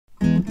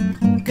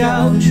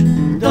couch,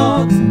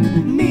 dogs,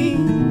 me,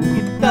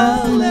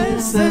 guitar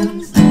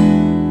lessons.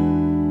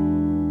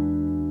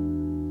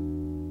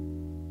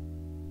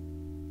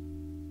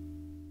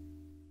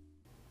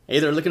 Hey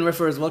there,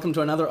 LickNRiffers, welcome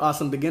to another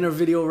awesome beginner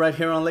video right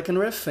here on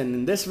LickNRiff, and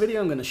in this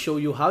video I'm going to show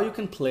you how you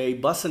can play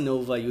Bossa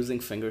Nova using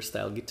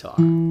fingerstyle guitar.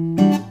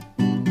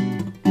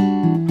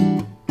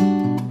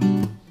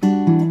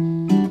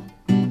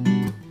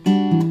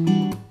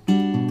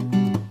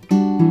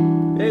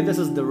 Okay, this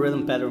is the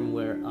rhythm pattern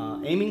we're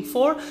aiming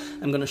for.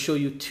 I'm going to show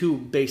you two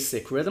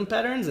basic rhythm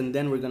patterns and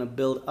then we're going to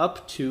build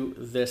up to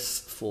this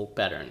full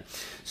pattern.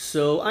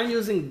 So I'm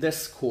using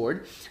this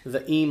chord,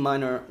 the E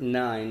minor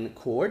 9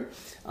 chord,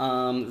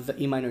 the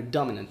E minor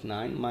dominant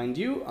 9, mind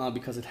you,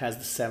 because it has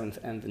the 7th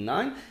and the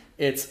 9.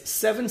 It's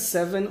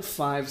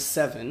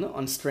 7-7-5-7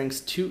 on strings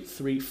 2,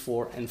 3,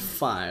 4, and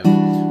 5.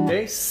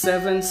 Okay,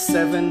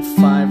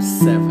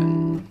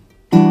 7-7-5-7.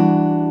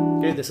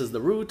 Okay, this is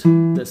the root,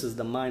 this is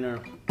the minor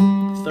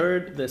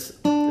 3rd, this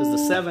is the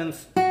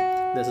 7th,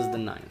 this is the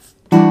 9th.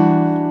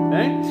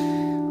 Okay?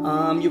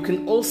 You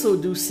can also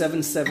do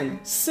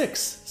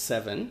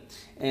 7-7-6-7,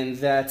 and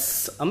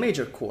that's a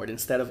major chord.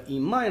 Instead of E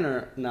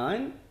minor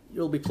 9,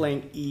 you'll be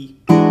playing E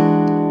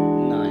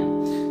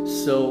 9.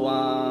 So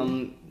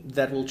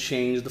that will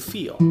change the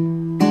feel.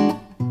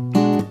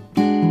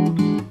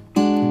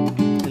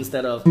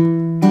 Instead of,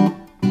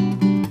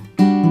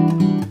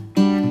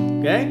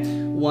 okay,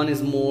 one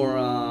is more,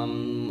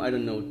 I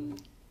don't know,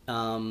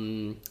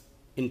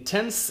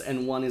 intense,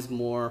 and one is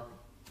more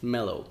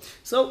mellow.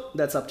 So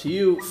that's up to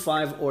you,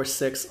 5 or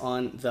 6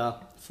 on the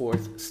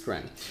 4th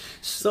string.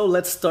 So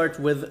let's start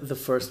with the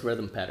first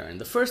rhythm pattern.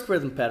 The first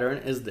rhythm pattern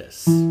is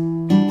this.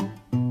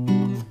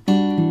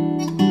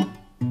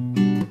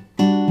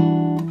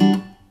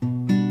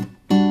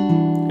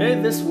 Okay,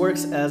 this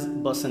works as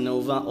Bossa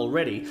Nova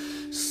already.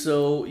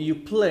 So you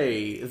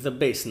play the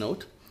bass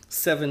note,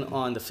 7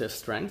 on the 5th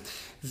string.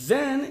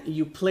 Then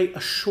you play a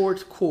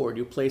short chord.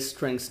 You play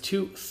strings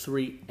 2,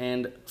 3,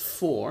 and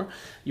 4.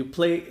 You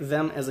play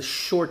them as a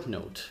short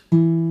note.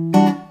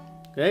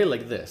 Okay,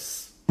 like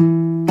this.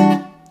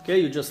 Okay,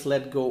 you just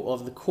let go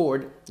of the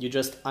chord. You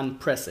just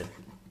unpress it.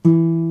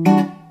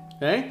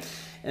 Okay,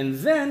 and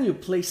then you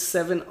play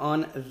 7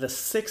 on the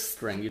 6th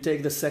string. You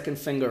take the second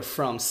finger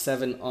from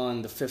 7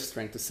 on the 5th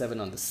string to 7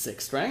 on the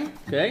 6th string.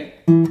 Okay.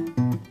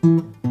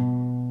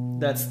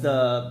 That's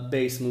the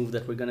bass move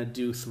that we're gonna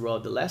do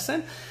throughout the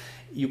lesson.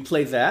 You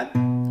play that,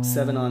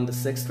 7 on the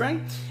 6th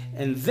string,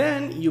 and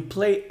then you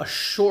play a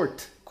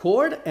short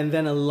chord and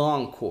then a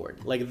long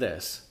chord, like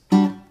this.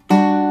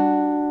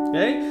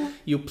 Okay?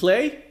 You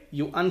play,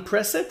 you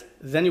unpress it,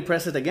 then you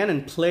press it again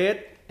and play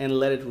it and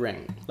let it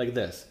ring, like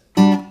this.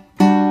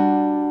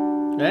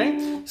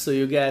 Okay? So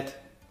you get,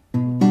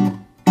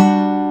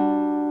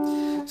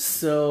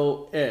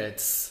 so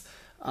it's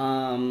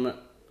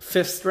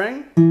 5th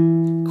string,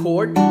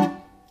 chord,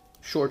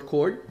 short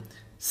chord,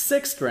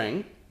 6th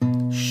string,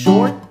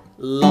 short,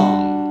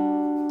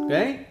 long.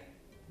 Okay?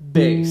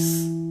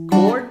 Bass,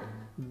 chord,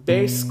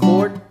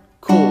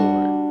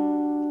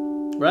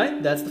 chord.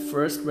 Right? That's the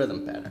first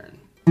rhythm pattern.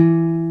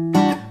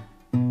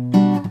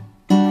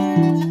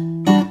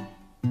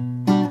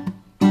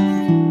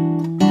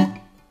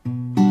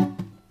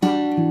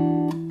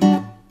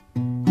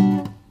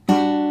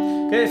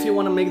 Okay, if you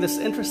want to make this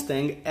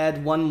interesting,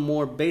 add one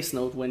more bass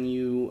note when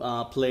you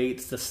play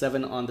the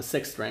 7 on the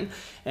 6th string,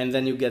 and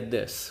then you get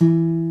this.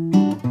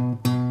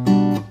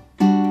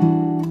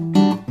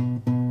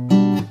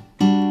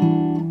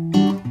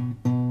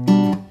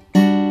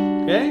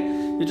 Okay,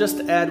 you just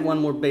add one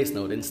more bass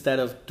note. Instead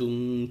of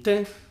dum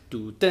te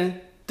du te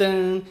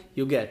dun,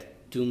 you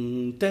get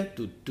dum te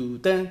du du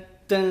te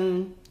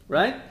dun.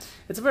 Right?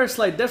 It's a very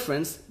slight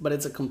difference, but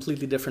it's a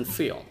completely different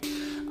feel.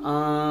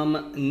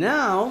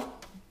 Now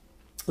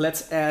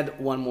let's add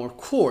one more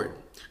chord.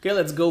 Okay,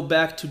 let's go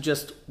back to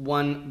just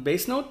one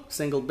bass note,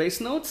 single bass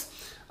notes,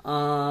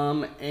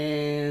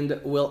 and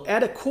we'll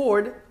add a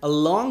chord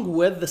along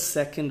with the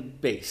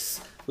second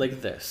bass, like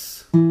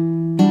this.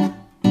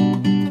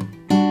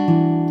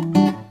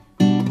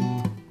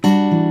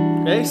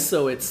 Okay,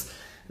 so it's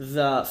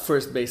the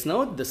first bass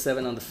note, the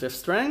 7 on the 5th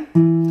string,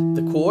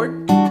 the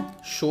chord,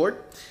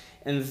 short,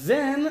 and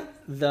then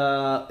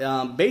the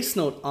bass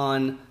note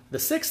on the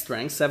 6th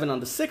string, 7 on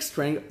the 6th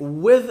string,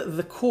 with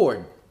the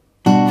chord.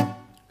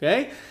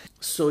 Okay?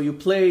 So you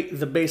play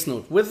the bass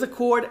note with the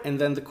chord and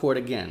then the chord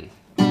again.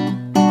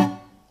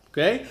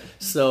 Okay?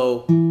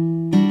 So,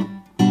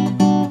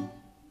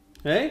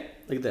 okay?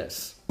 Like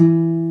this.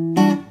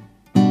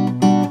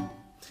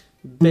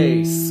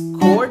 Bass,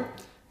 chord,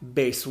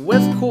 bass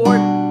with chord,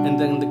 and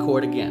then the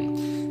chord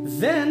again.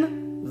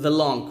 Then the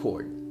long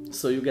chord.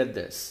 So you get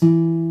this.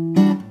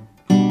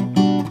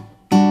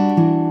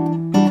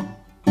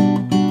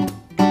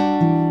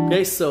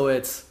 Okay, so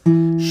it's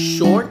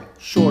short,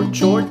 short,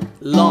 short,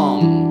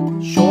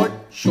 long, short,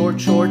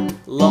 short, short,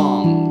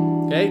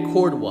 long. Okay,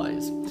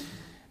 chord-wise.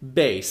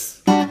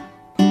 Bass.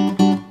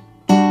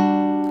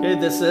 Okay,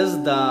 this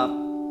is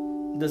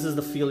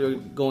the feel you're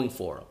going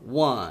for.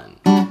 1.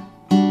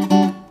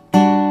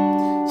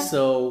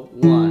 So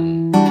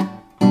 1.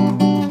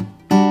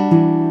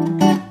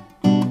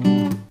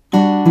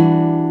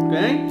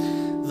 Okay,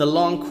 the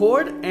long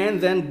chord, and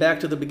then back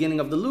to the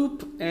beginning of the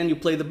loop, and you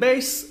play the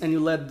bass and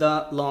you let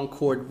the long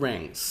chord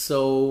ring.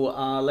 So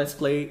let's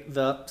play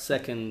the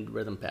second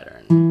rhythm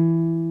pattern.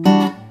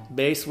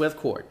 Bass with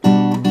chord.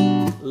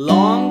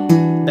 Long,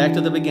 back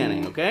to the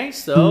beginning, okay?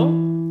 So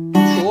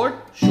short,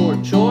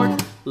 short,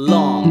 short,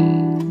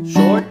 long.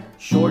 Short,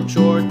 short,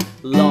 short,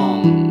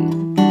 long.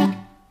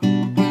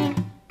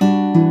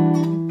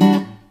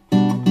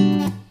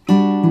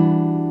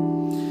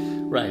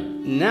 Right,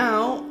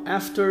 now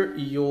after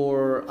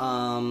you're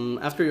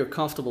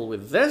comfortable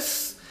with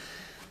this,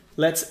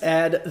 let's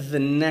add the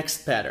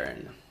next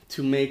pattern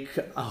to make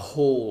a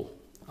whole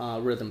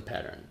rhythm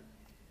pattern.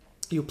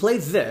 You play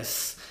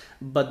this,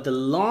 but the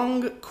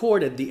long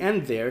chord at the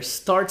end there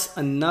starts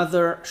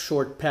another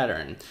short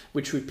pattern,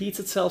 which repeats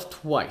itself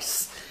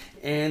twice.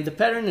 And the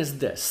pattern is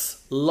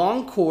this: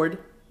 long chord,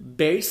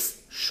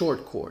 bass,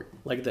 short chord,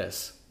 like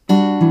this.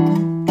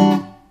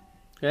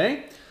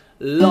 Okay?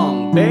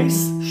 Long,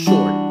 bass,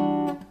 short.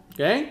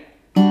 Okay?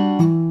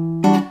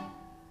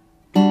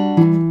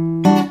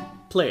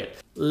 Play it.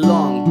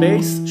 Long,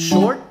 bass,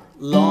 short,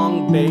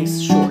 long,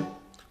 bass, short.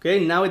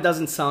 Okay? Now it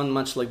doesn't sound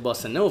much like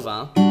Bossa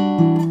Nova.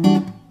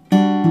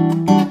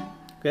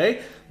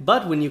 Okay?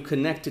 But when you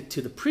connect it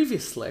to the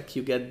previous lick,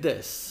 you get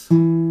this.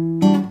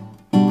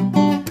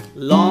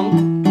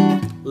 Long,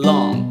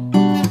 long.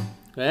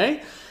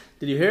 Okay?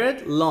 Did you hear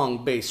it?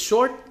 Long, bass,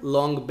 short,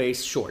 long,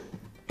 bass, short.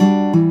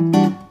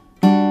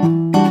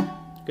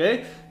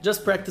 Okay?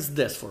 Just practice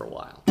this for a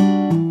while.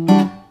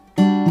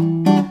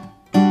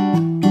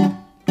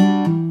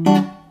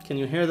 Can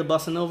you hear the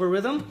Bossa Nova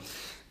rhythm?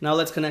 Now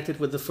let's connect it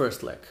with the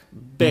first lick.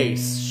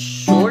 Bass,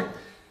 short,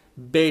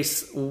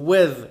 bass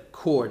with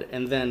chord,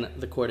 and then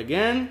the chord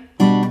again,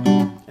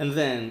 and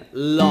then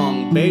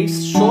long,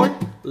 bass, short,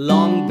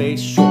 long,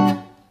 bass, short.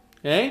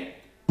 Okay?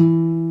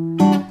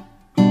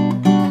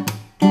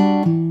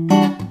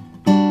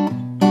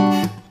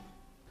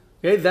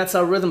 Okay, that's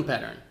our rhythm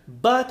pattern.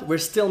 But we're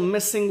still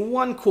missing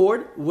one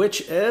chord,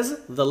 which is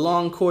the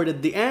long chord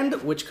at the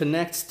end, which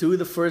connects to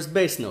the first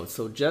bass note.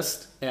 So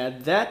just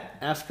add that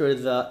after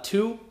the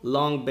two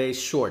long, bass,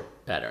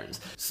 short patterns.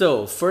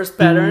 So first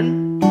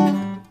pattern,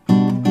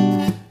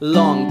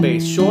 long,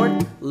 bass, short,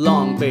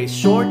 long, bass,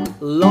 short,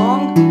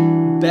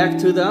 long, back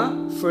to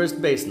the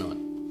first bass note,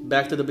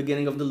 back to the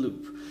beginning of the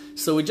loop.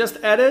 So we just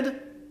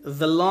added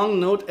the long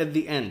note at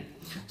the end.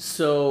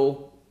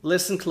 So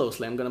listen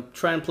closely. I'm going to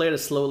try and play it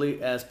as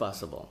slowly as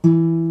possible.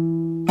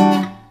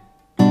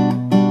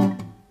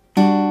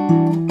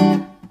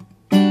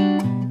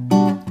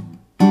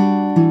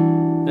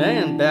 Okay,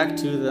 and back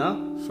to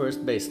the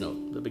first bass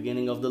note, the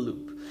beginning of the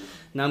loop.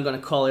 Now I'm going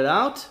to call it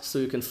out so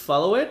you can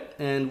follow it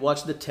and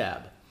watch the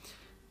tab.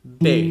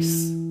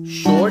 Bass,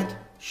 short,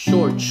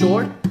 short,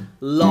 short,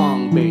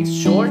 long, bass,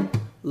 short,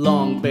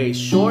 long, bass,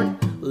 short,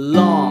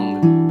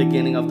 long,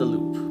 beginning of the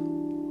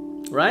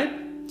loop. Right?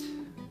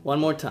 One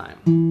more time.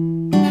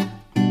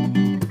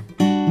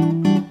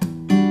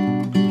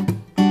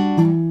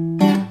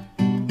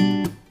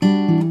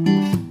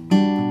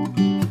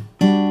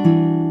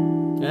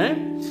 Okay?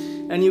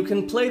 And you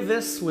can play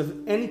this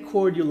with any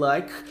chord you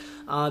like.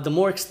 The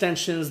more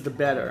extensions, the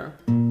better.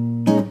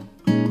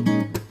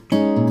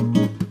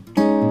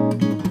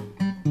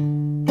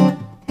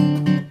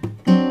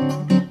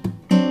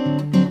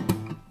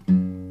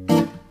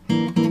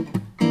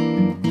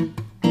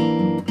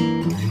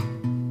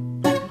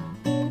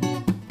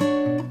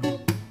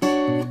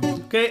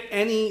 Okay,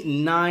 any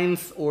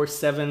 9th or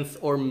 7th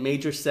or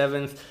major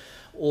 7th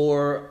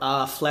or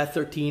flat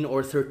 13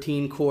 or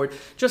 13 chord.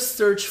 Just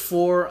search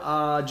for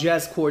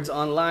jazz chords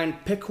online,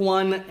 pick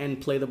one and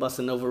play the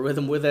Bossa Nova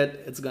rhythm with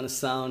it. It's gonna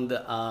sound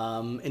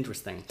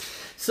interesting.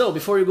 So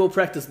before you go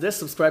practice this,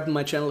 subscribe to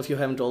my channel if you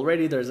haven't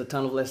already. There's a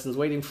ton of lessons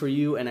waiting for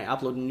you, and I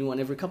upload a new one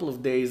every couple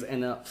of days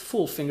and a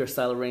full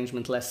fingerstyle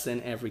arrangement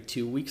lesson every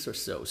 2 weeks or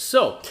so.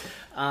 So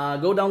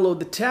go download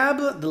the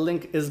tab. The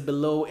link is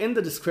below in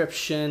the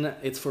description.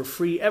 It's for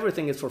free.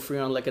 Everything is for free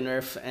on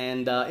LickNRiff.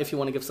 And if you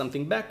want to give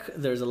something back,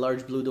 there's a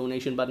large blue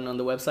donation button on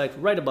the website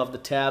right above the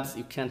tabs.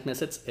 You can't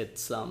miss it.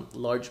 It's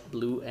large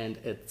blue and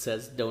it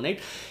says donate.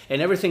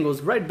 And everything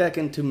goes right back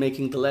into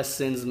making the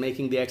lessons,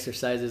 making the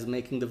exercises,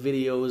 making the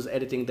videos,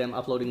 editing them,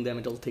 uploading them.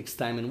 It all takes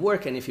time and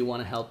work. And if you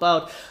want to help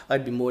out,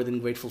 I'd be more than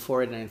grateful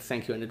for it. And I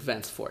thank you in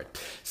advance for it.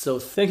 So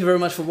thank you very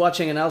much for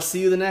watching, and I'll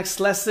see you the next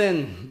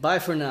lesson. Bye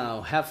for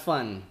now. Have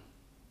fun.